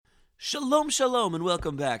Shalom, shalom, and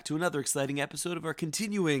welcome back to another exciting episode of our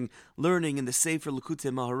continuing learning in the Sefer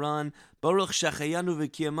Likutei Moharan. Baruch Shachayanu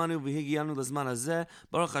v'kiyamanu v'higyanu l'zman hazeh.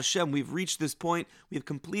 Baruch Hashem, we've reached this point. We have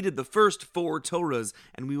completed the first 4 Torahs,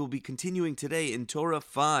 and we will be continuing today in Torah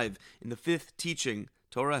 5, in the 5th teaching,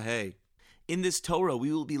 Torah Hey. In this Torah,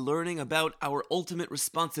 we will be learning about our ultimate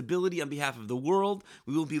responsibility on behalf of the world.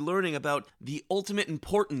 We will be learning about the ultimate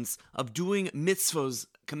importance of doing mitzvahs,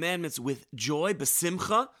 commandments with joy,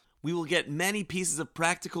 besimcha. We will get many pieces of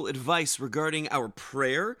practical advice regarding our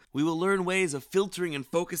prayer. We will learn ways of filtering and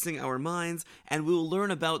focusing our minds, and we will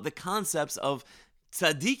learn about the concepts of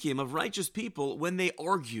tzaddikim, of righteous people, when they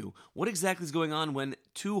argue. What exactly is going on when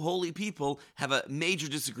two holy people have a major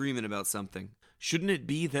disagreement about something? Shouldn't it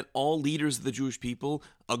be that all leaders of the Jewish people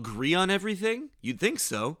agree on everything? You'd think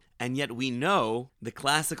so. And yet we know the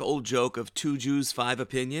classic old joke of 2 Jews, 5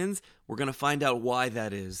 opinions. We're going to find out why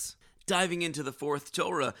that is. Diving into the 4th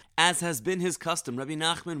Torah, as has been his custom, Rabbi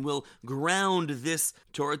Nachman will ground this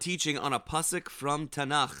Torah teaching on a pasuk from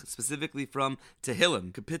Tanakh, specifically from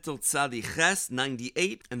Tehillim, Kapitel Tzadi Ches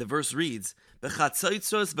 98, and the verse reads,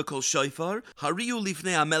 "B'chatzotzos v'kol shofar, hariu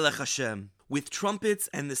lifnei HaMelech Hashem." With trumpets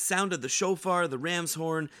and the sound of the shofar, the ram's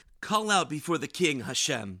horn, call out before the King,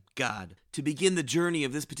 Hashem, God. To begin the journey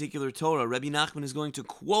of this particular Torah, Rabbi Nachman is going to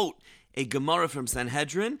quote a Gemara from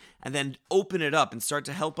Sanhedrin and then open it up and start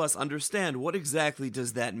to help us understand what exactly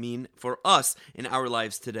does that mean for us in our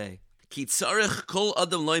lives today. Ki tzarech kol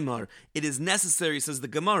adam loymar. It is necessary, says the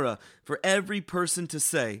Gemara, for every person to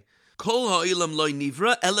say, Kol ha'olam lo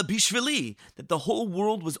nivra ela bishvili, that the whole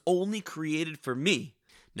world was only created for me.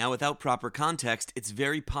 Now, without proper context, it's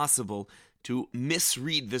very possible to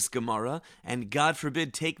misread this Gemara, and God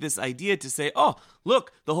forbid take this idea to say, oh,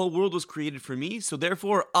 look, the whole world was created for me, so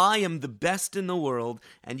therefore I am the best in the world,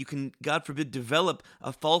 and you can, God forbid, develop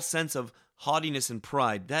a false sense of haughtiness and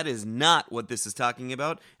pride. That is not what this is talking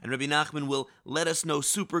about, and Rabbi Nachman will let us know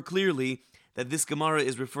super clearly that this Gemara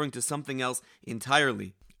is referring to something else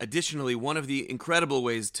entirely. Additionally, one of the incredible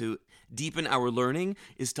ways to deepen our learning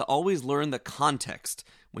is to always learn the context.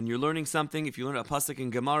 When you're learning something, if you learn a pasuk in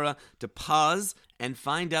Gemara, to pause and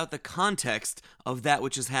find out the context of that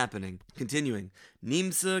which is happening. Continuing,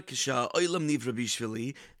 Nimsa kisha oilam nivra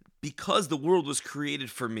bishvili, because the world was created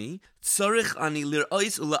for me, tzarich ani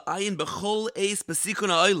lir'ois ula'ayin b'chol eis b'sikon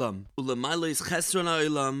ha'olam, ula'malois chesron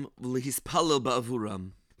ha'olam, u'lehispalel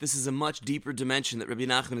ba'avuram. This is a much deeper dimension that Rabbi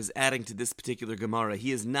Nachman is adding to this particular Gemara.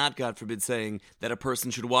 He is not, God forbid, saying that a person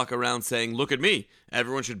should walk around saying, look at me,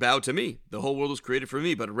 everyone should bow to me, the whole world was created for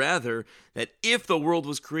me, but rather that if the world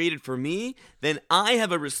was created for me, then I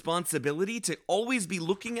have a responsibility to always be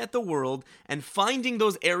looking at the world and finding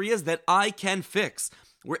those areas that I can fix.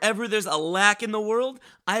 Wherever there's a lack in the world,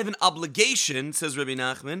 I have an obligation, says Rabbi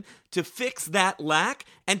Nachman, to fix that lack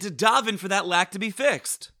and to daven for that lack to be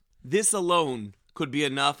fixed. This alone could be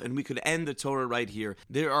enough, and we could end the Torah right here.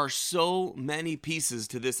 There are so many pieces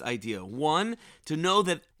to this idea. One, to know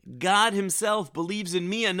that God himself believes in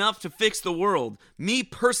me enough to fix the world. Me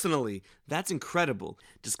personally. That's incredible.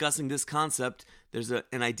 Discussing this concept, there's an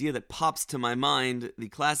idea that pops to my mind, the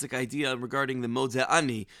classic idea regarding the Modeh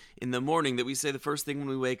Ani in the morning that we say the first thing when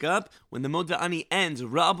we wake up. When the Modeh Ani ends,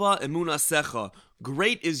 Rabba Emunasecha,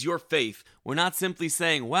 great is your faith. We're not simply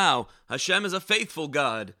saying, wow, Hashem is a faithful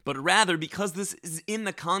God, but rather because this is in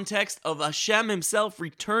the context of Hashem himself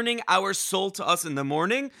returning our soul to us in the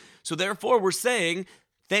morning, so therefore we're saying,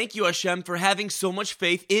 thank you, Hashem, for having so much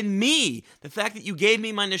faith in me. The fact that you gave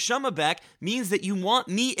me my neshama back means that you want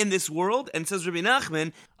me in this world, and says Rabbi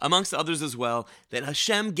Nachman, amongst others as well, that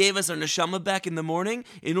Hashem gave us our neshama back in the morning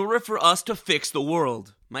in order for us to fix the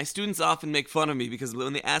world. My students often make fun of me because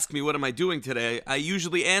when they ask me what am I doing today, I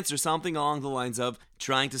usually answer something along the lines of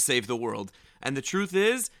trying to save the world. And the truth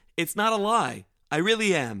is, it's not a lie. I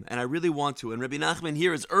really am, and I really want to. And Rabbi Nachman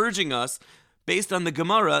here is urging us, based on the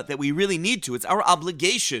Gemara, that we really need to. It's our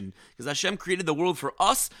obligation, because Hashem created the world for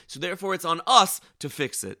us, so therefore it's on us to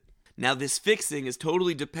fix it. Now this fixing is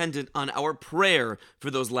totally dependent on our prayer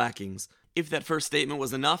for those lackings. If that first statement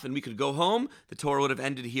was enough and we could go home, the Torah would have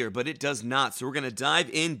ended here, but it does not. So we're going to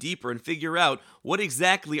dive in deeper and figure out what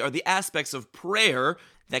exactly are the aspects of prayer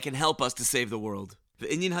that can help us to save the world.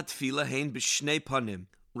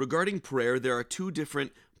 Regarding prayer, there are 2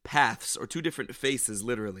 different paths, or 2 different faces,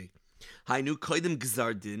 literally. Hainu koidem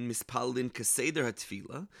gzardin mispaldin kaseder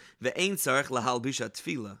hatfila, ve'ein tzarech lahalbish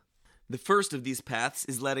hatfila. The first of these paths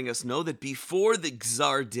is letting us know that before the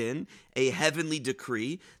Gzar Din, a heavenly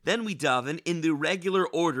decree, then we daven in the regular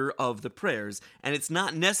order of the prayers. And it's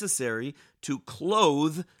not necessary to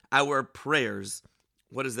clothe our prayers.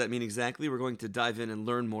 What does that mean exactly? We're going to dive in and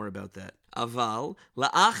learn more about that. Aval,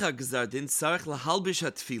 la'achar gzar din tzarich lahalbish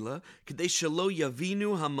hatfila k'dei shelo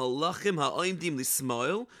yavinu hamalachim ha'oimdim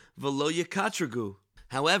lismoil v'lo yekatragu.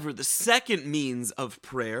 However, the second means of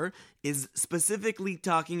prayer is specifically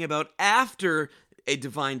talking about after a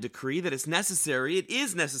divine decree, that it's necessary, it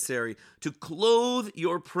is necessary to clothe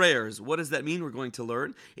your prayers. What does that mean? We're going to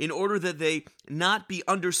learn. In order that they not be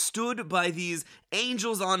understood by these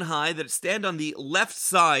angels on high that stand on the left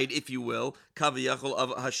side, if you will, kaviyachol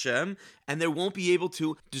of Hashem, and they won't be able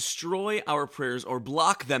to destroy our prayers or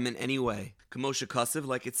block them in any way. Kamosha Kasev,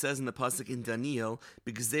 like it says in the pasuk in Daniel,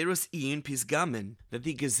 b'gezeros iyin pisgamen, that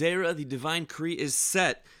the gezerah, the divine decree, is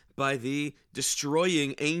set by the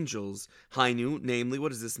destroying angels. Hainu, namely, what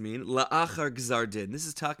does this mean? La'achar gzar din. This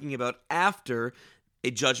is talking about after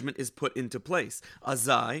a judgment is put into place.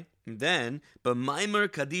 Azai, then, b'maimer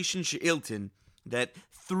kadishin she'iltin, that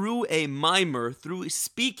through a mimer, through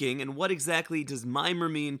speaking, and what exactly does mimer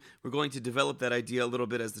mean? We're going to develop that idea a little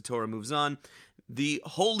bit as the Torah moves on. The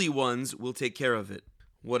holy ones will take care of it.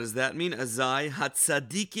 What does that mean? Azai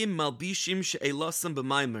hatzadikim malbishim she'elasam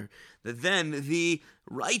b'maimer. That then the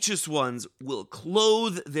righteous ones will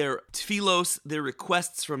clothe their tfilos, their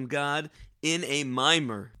requests from God, in a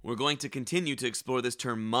mimer. We're going to continue to explore this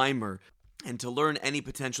term mimer and to learn any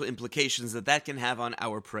potential implications that can have on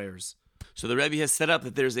our prayers. So the Rebbe has set up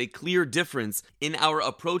that there's a clear difference in our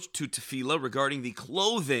approach to tefillah regarding the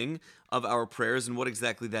clothing of our prayers and what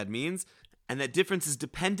exactly that means. And that difference is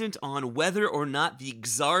dependent on whether or not the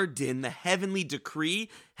gzar din, the heavenly decree,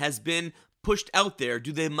 has been pushed out there.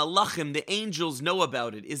 Do the malachim, the angels, know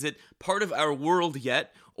about it? Is it part of our world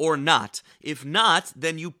yet or not? If not,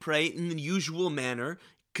 then you pray in the usual manner,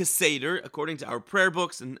 keseder, according to our prayer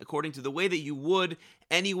books and according to the way that you would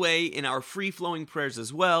anyway in our free-flowing prayers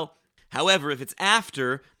as well. However, if it's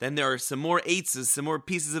after, then there are some more eitzes, some more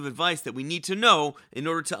pieces of advice that we need to know in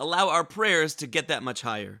order to allow our prayers to get that much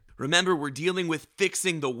higher. Remember, we're dealing with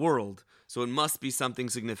fixing the world, so it must be something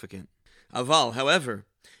significant. Aval, however,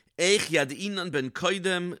 eich yad'inan ben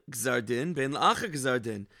koidem gzardin ben la'achar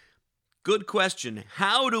gzardin. Good question.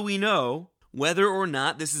 How do we know whether or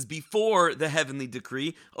not this is before the heavenly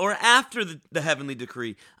decree or after the heavenly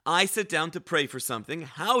decree? I sit down to pray for something.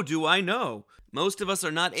 How do I know? Most of us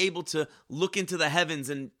are not able to look into the heavens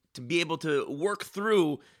and to be able to work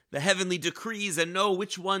through the heavenly decrees and know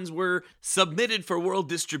which ones were submitted for world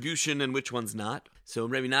distribution and which ones not. So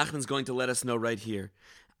Rabbi Nachman's going to let us know right here.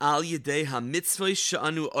 Al yedei ha-mitzvos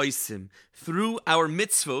she'anu oisim. Through our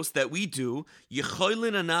mitzvos that we do,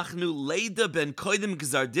 yechoilin anachnu leida ben koidem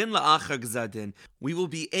gzardin la'achar gzardin. We will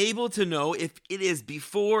be able to know if it is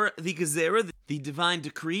before the gezerah, the divine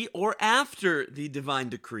decree, or after the divine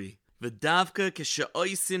decree. V'davka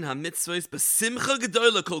k'she'oisin ha-mitzvos b'simcha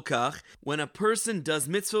gedola kol kach. When a person does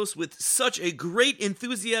mitzvos with such a great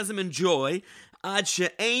enthusiasm and joy, ad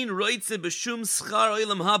she'ein roitze b'shum schar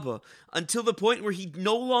olam haba, until the point where he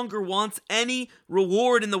no longer wants any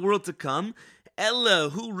reward in the world to come. Ella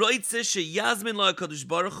hu roitze sheyazmin lo HaKadosh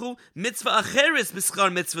Baruch Hu mitzvah acheres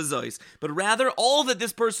b'schar mitzvah zois. But rather, all that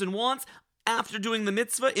this person wants after doing the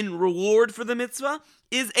mitzvah in reward for the mitzvah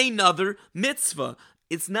is another mitzvah.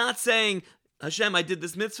 It's not saying, Hashem, I did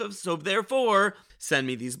this mitzvah, so therefore send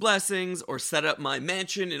me these blessings or set up my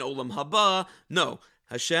mansion in Olam Haba. No.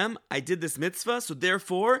 Hashem, I did this mitzvah, so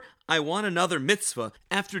therefore I want another mitzvah.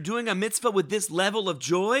 After doing a mitzvah with this level of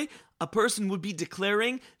joy, a person would be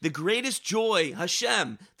declaring the greatest joy,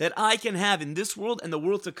 Hashem, that I can have in this world and the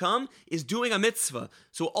world to come is doing a mitzvah.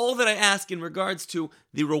 So all that I ask in regards to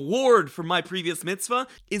the reward for my previous mitzvah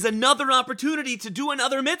is another opportunity to do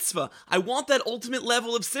another mitzvah. I want that ultimate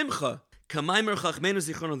level of simcha. Kamaimer Chachmenu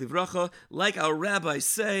Zichrono Livracha, like our rabbis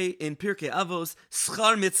say in Pirkei Avos,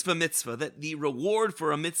 schar mitzvah mitzvah, that the reward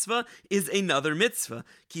for a mitzvah is another mitzvah.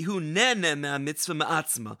 Kihu nene mea mitzvah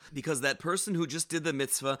ma'atzma, because that person who just did the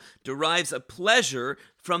mitzvah derives a pleasure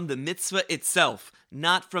from the mitzvah itself,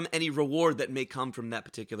 not from any reward that may come from that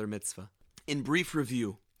particular mitzvah. In brief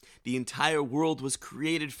review, the entire world was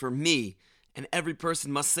created for me, and every person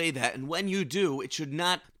must say that, and when you do, it should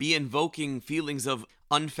not be invoking feelings of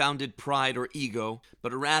unfounded pride or ego,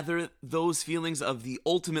 but rather those feelings of the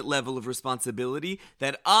ultimate level of responsibility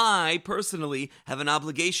that I personally have an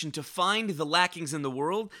obligation to find the lackings in the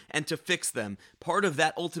world and to fix them. Part of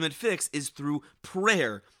that ultimate fix is through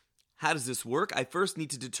prayer. How does this work? I first need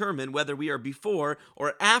to determine whether we are before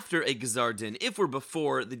or after a Gezar Din. If we're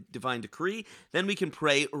before the divine decree, then we can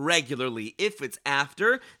pray regularly. If it's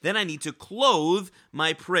after, then I need to clothe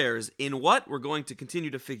my prayers. In what? We're going to continue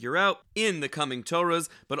to figure out in the coming Torahs.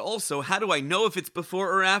 But also, how do I know if it's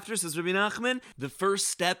before or after, says Rabbi Nachman? The first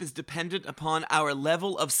step is dependent upon our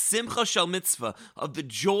level of simcha shel mitzvah, of the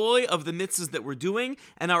joy of the mitzvahs that we're doing,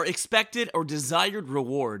 and our expected or desired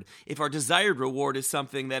reward. If our desired reward is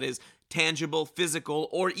something that is tangible, physical,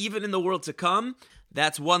 or even in the world to come,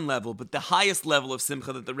 that's one level. But the highest level of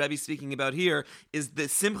simcha that the Rebbe is speaking about here is the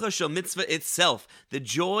simcha shel mitzvah itself, the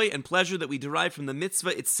joy and pleasure that we derive from the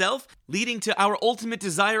mitzvah itself, leading to our ultimate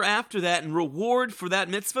desire after that, and reward for that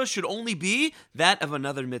mitzvah should only be that of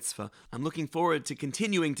another mitzvah. I'm looking forward to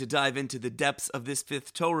continuing to dive into the depths of this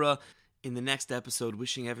fifth Torah in the next episode.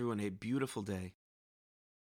 Wishing everyone a beautiful day.